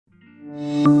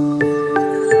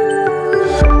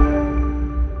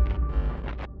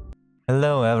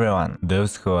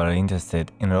Those who are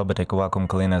interested in robotic vacuum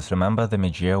cleaners remember the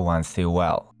Mijia 1C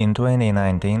well. In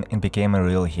 2019 it became a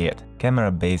real hit.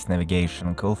 Camera-based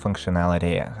navigation, cool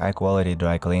functionality, high-quality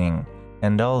dry cleaning,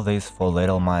 and all this for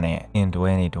little money. In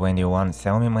 2021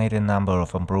 Xiaomi made a number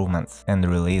of improvements and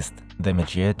released the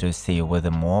Mijia 2C with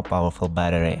a more powerful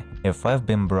battery, a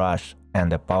 5-beam brush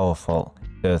and a powerful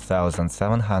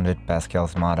 2700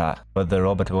 pascals motor, but the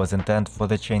robot was intended for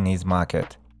the Chinese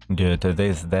market. Due to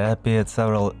this, there appeared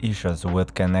several issues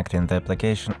with connecting the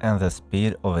application and the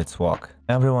speed of its work.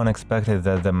 Everyone expected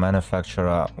that the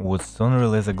manufacturer would soon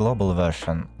release a global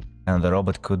version, and the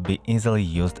robot could be easily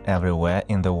used everywhere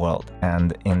in the world.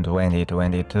 And in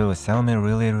 2022, Xiaomi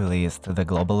really released the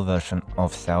global version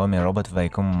of Xiaomi Robot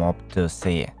Vacuum Mop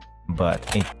 2C.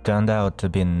 But it turned out to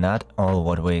be not all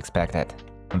what we expected.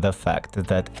 The fact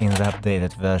that in the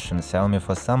updated version Xiaomi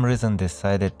for some reason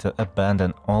decided to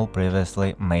abandon all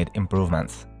previously made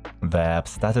improvements. The app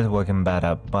started working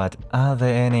better, but are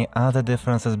there any other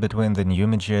differences between the new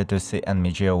Mijia 2C and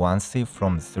Mijia 1C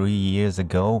from 3 years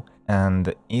ago?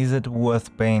 And is it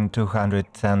worth paying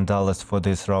 $210 for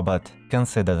this robot?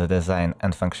 Consider the design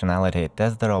and functionality,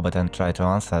 test the robot and try to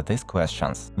answer these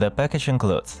questions. The package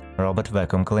includes robot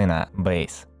vacuum cleaner,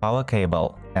 base, power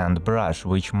cable, and brush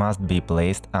which must be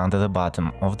placed under the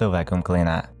bottom of the vacuum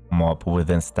cleaner. Mop with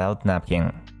installed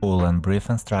napkin. Full and brief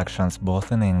instructions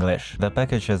both in English. The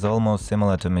package is almost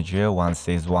similar to Mijia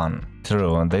 1C's one.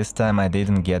 True, this time I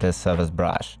didn't get a service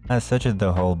brush. I searched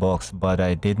the whole box, but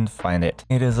I didn't find it.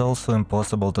 It is also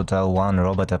impossible to tell one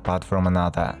robot apart from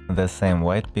another. The same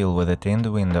white peel with a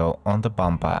tinted window on the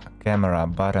bumper, camera,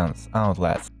 buttons,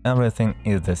 outlets. Everything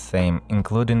is the same,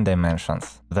 including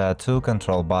dimensions. There are 2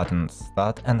 control buttons,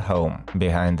 start and home.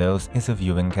 Behind those is a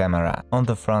viewing camera. On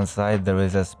the front side there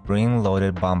is a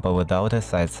spring-loaded bumper without a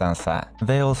side sensor.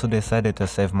 They also decided to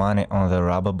save money on the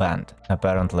rubber band.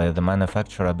 Apparently the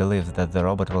manufacturer believes that the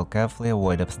robot will carefully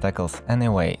avoid obstacles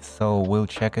anyway, so we'll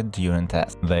check it during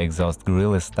test. The exhaust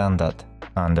grill is standard.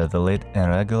 Under the lid, a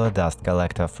regular dust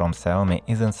collector from Xiaomi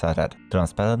is inserted.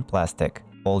 Transparent plastic.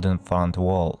 Folding front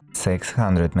wall.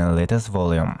 600 ml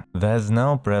volume. There's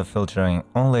no prep filtering,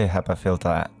 only a HEPA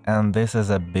filter, and this is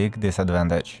a big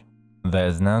disadvantage.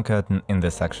 There's no curtain in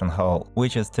the suction hole,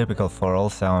 which is typical for all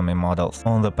Xiaomi models.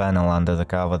 On the panel under the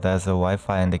cover there's a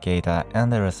Wi-Fi indicator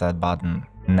and a reset button.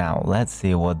 Now let's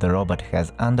see what the robot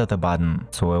has under the button.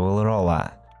 Swivel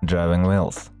roller, driving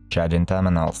wheels, charging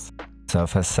terminals,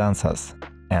 surface sensors,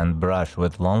 and brush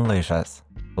with long leashes.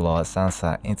 Floor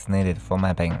sensor is needed for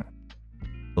mapping.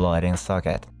 Lighting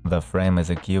socket. The frame is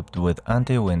equipped with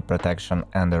anti-wind protection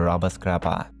and a rubber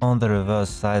scraper. On the reverse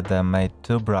side there are made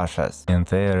 2 brushes. In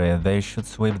theory they should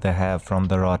sweep the hair from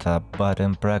the rotor, but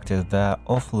in practice they are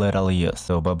of little use.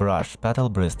 Sober brush, petal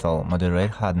bristle, moderate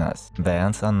hardness. The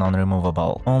ends are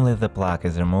non-removable. Only the plug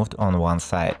is removed on one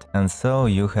side, and so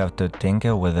you have to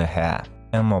tinker with the hair.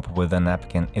 A mop with a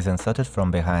napkin is inserted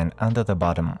from behind under the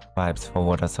bottom. Pipes for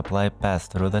water supply pass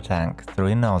through the tank.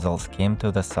 3 nozzles came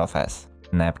to the surface.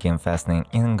 Napkin fastening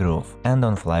in groove and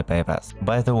on flypapers.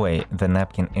 By the way, the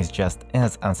napkin is just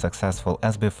as unsuccessful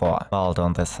as before, bald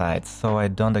on the sides, so I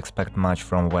don't expect much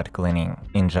from wet cleaning.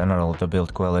 In general, the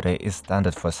build quality is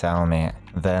standard for Xiaomi.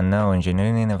 There are no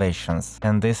engineering innovations,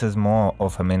 and this is more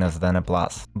of a minus than a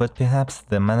plus. But perhaps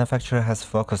the manufacturer has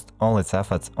focused all its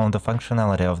efforts on the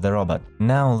functionality of the robot.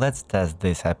 Now let's test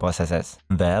this hypothesis.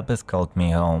 The app is called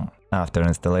Mi Home. After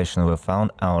installation we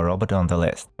found our robot on the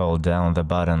list. Hold down the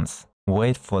buttons.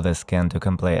 Wait for the scan to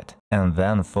complete, and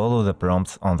then follow the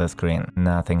prompts on the screen.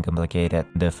 Nothing complicated.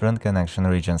 Different connection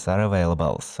regions are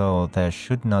available, so there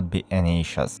should not be any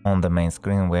issues. On the main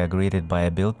screen we are greeted by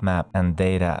a build map and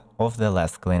data of the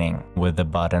last cleaning. With the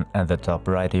button at the top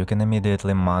right you can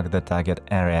immediately mark the target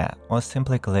area or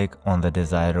simply click on the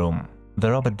desired room.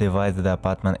 The robot divides the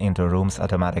apartment into rooms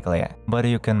automatically, but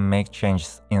you can make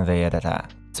changes in the editor.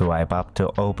 Swipe up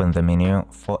to open the menu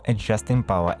for adjusting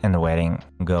power and weighting.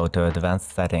 Go to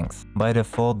Advanced Settings. By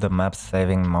default, the map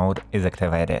saving mode is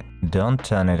activated. Don't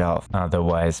turn it off,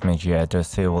 otherwise Mijia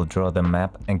 2C will draw the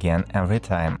map again every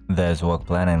time. There's work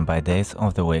planning by days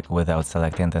of the week without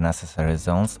selecting the necessary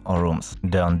zones or rooms.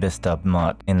 Don't disturb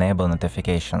mode. Enable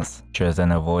notifications.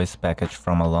 Choosing a voice package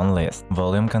from a long list.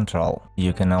 Volume control.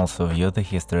 You can also view the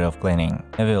history of cleaning.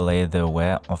 Evaluate the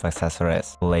wear of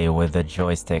accessories. Play with the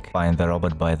joystick. Find the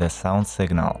robot by the sound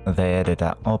signal. The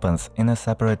editor opens in a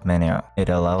separate menu. It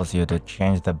allows you to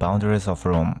change the boundaries of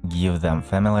room, give them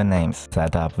family names,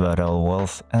 set up vertical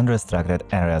walls and restricted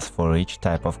areas for each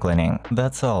type of cleaning.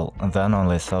 That's all, then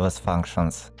only service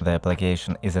functions. The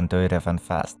application is intuitive and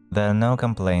fast. There are no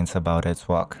complaints about its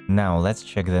work. Now let's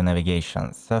check the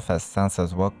navigation. Surface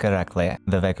sensors work correctly.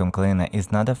 The vacuum cleaner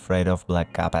is not afraid of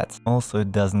black carpets. Also,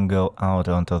 it doesn't go out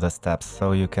onto the steps,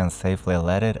 so you can safely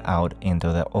let it out into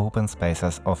the open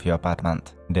spaces of your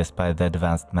apartment. Despite the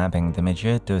advanced mapping, the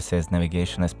Mijia 2C's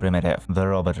navigation is primitive. The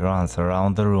robot runs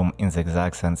around the room in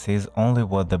zigzags and sees only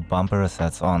what the bumper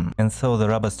sets on, and so the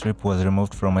rubber strip was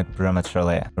removed from it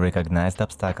prematurely. Recognized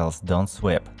obstacles don't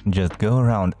sweep. Just go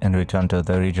around and return to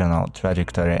the original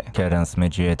trajectory. Karen's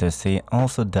Mijia 2C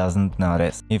also doesn't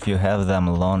notice. If you have them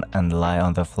long and lie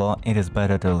on the floor, it is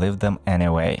better to leave them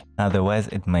anyway. Otherwise,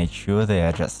 it may chew the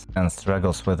edges and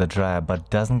struggles with the dryer but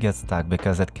doesn't get stuck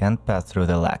because it can't pass through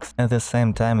the legs. At the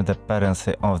same time, the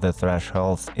patency of the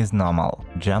thresholds is normal.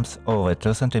 Jumps over 2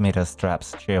 cm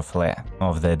straps cheerfully.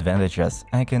 Of the advantages,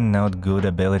 I can note good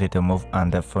ability to move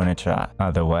under furniture.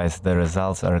 Otherwise, the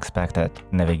results are expected.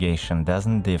 Navigation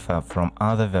doesn't differ from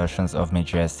other versions of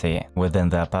Mijia C. Within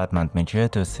the apartment, Mijia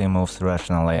 2C moves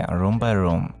rationally, room by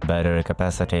room. Battery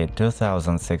capacity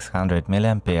 2600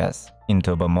 mAh. In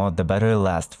turbo mode, the battery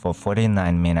lasts for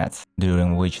 49 minutes,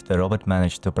 during which the robot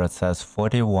managed to process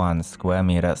 41 square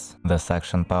meters. The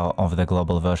suction power of the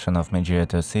global version of Mijia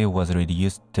 2C was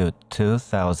reduced to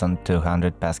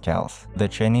 2200 pascals. The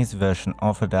Chinese version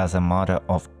offered us a motor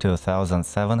of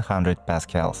 2700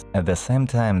 pascals. At the same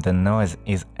time, the noise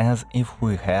is as if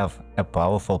we have a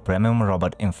powerful premium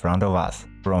robot in front of us,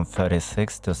 from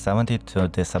 36 to 72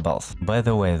 decibels. By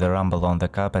the way, the rumble on the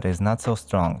carpet is not so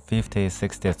strong,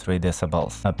 50-63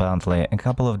 decibels. Apparently, a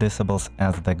couple of decibels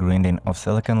adds the grinding of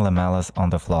silicon lamellas on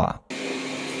the floor.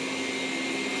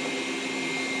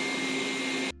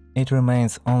 It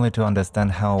remains only to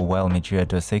understand how well Mijia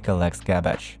 2C collects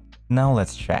garbage. Now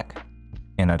let's check.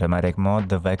 In automatic mode,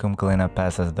 the vacuum cleaner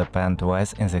passes the pan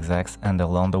twice in zigzags and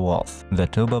along the walls. The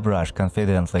turbo brush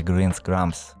confidently grinds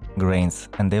crumbs, grains,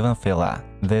 and even filler.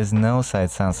 There's no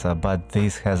side sensor, but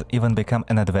this has even become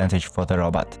an advantage for the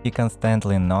robot. He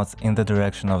constantly nods in the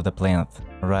direction of the plinth,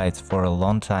 rides for a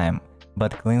long time,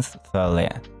 but cleans thoroughly.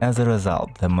 As a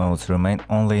result, the modes remain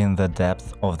only in the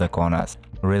depth of the corners.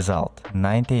 Result: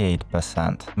 98%.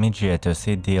 Mijia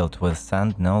 2C dealt with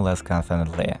sand no less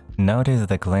confidently. Notice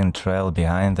the clean trail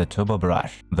behind the turbo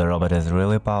brush. The robot is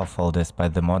really powerful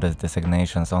despite the modest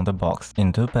designations on the box.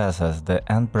 In 2 passes, the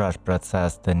end brush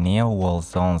processed the near wall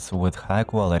zones with high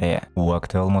quality,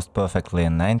 worked almost perfectly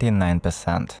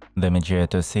 99%. The Mijia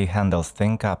 2C handles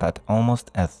thin carpet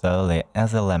almost as thoroughly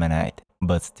as a laminate.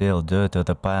 But still, due to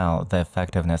the pile, the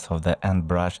effectiveness of the end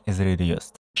brush is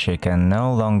reduced. She can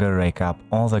no longer rake up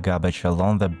all the garbage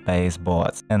along the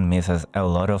baseboards and misses a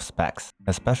lot of specks,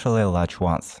 especially large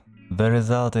ones. The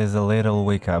result is a little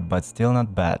weaker, but still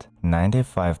not bad,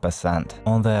 95%.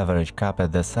 On the average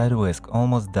carpet, the side whisk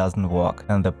almost doesn't work,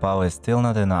 and the power is still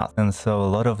not enough, and so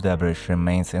a lot of debris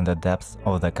remains in the depths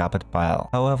of the carpet pile.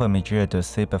 However, Mijia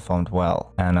 2C performed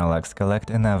well. Analogs collect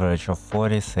an average of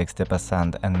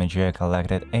 40-60%, and Mijia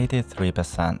collected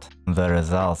 83%. The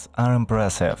results are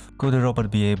impressive. Could a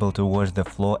robot be able to wash the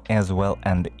floor as well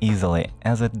and easily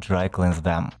as it dry cleans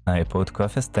them? I put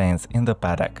coffee stains in the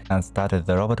paddock and started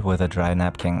the robot with a dry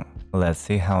napkin. Let's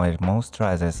see how it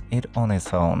moisturizes it on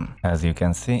its own. As you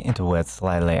can see, it wets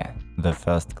slightly. The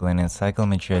first cleaning cycle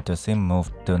Mijia 2C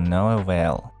moved to no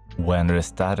avail. When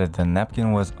restarted, the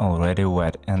napkin was already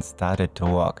wet and started to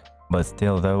work. But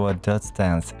still, there were dirt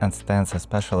stains and stains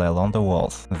especially along the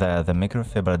walls. There, the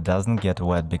microfiber doesn't get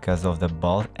wet because of the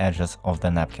bald edges of the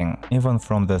napkin. Even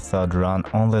from the third run,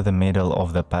 only the middle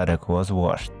of the paddock was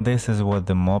washed. This is what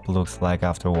the mop looks like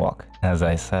after work. As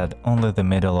I said, only the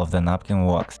middle of the napkin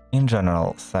works. In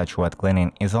general, such wet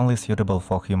cleaning is only suitable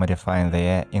for humidifying the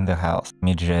air in the house.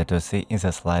 Mijia 2C is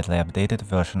a slightly updated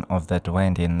version of the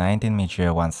 2019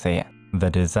 Mijia 1C. The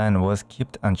design was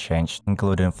kept unchanged,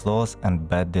 including flaws and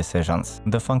bad decisions.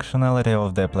 The functionality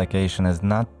of the application is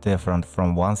not different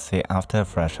from 1C after a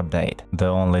fresh update. The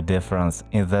only difference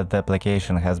is that the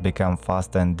application has become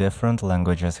faster and different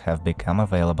languages have become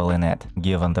available in it.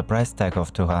 Given the price tag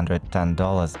of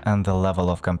 $210 and the level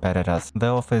of competitors, the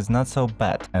offer is not so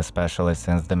bad, especially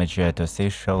since the Mijia 2C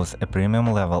shows a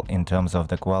premium level in terms of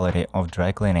the quality of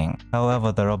dry cleaning.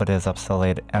 However, the robot is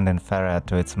obsolete and inferior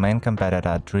to its main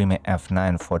competitor Dreamy F9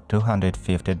 for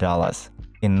 $250.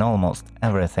 in almost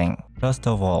everything. First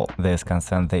of all, this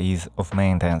concerns the ease of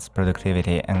maintenance,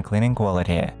 productivity and cleaning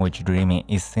quality, which Dreamy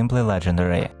is simply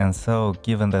legendary, and so,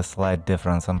 given the slight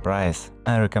difference on price,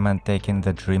 I recommend taking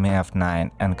the Dreamy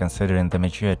F9 and considering the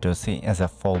Mijia 2C as a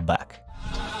fallback.